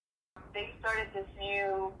they started this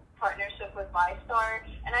new partnership with Vystar,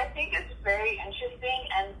 and I think it's very interesting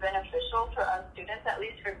and beneficial for us students. At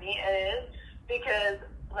least for me, it is, because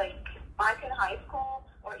like back in high school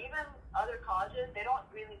or even other colleges, they don't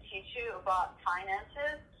really teach you about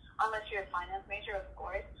finances unless you're a finance major, of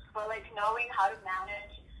course. But like knowing how to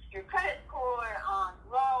manage your credit score,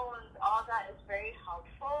 loans, all that is very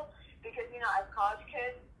helpful, because as college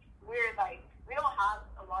kids, we don't have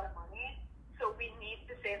a lot of money, so we need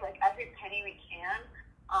to save like every penny we can.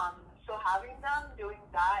 So having them doing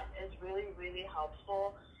that is really, really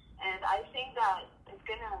helpful, and I think that it's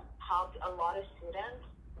gonna help a lot of students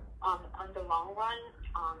on the long run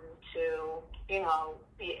to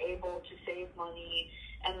be able to save money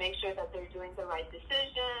and make sure that they're doing the right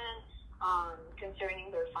decision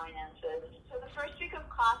concerning their finances. So the first week of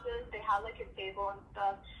classes, they had like a table and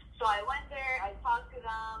stuff. So I went there, I talked to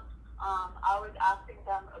them. I was asking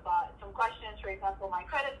them about some questions, for example, my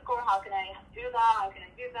credit score, how can I do that, how can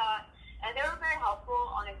I do that? And they were very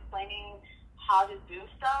helpful on explaining how to do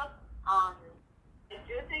stuff. I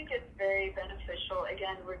do think it's very beneficial.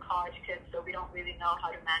 Again, we're college kids, so we don't really know how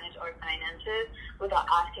to manage our finances without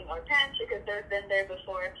asking our parents, because they've been there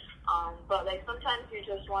before. But like sometimes you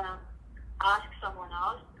just want to ask someone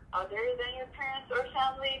else other than your parents or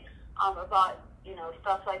family about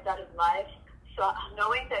stuff like that in life. So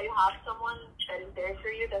knowing that you have someone that is there for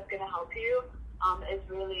you, that's going to help you, is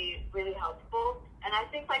really, really helpful. And I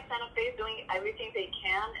think like Sante Fe is doing everything they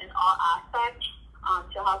can in all aspects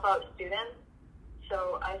to help out students.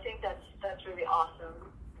 So I think that's really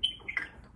awesome.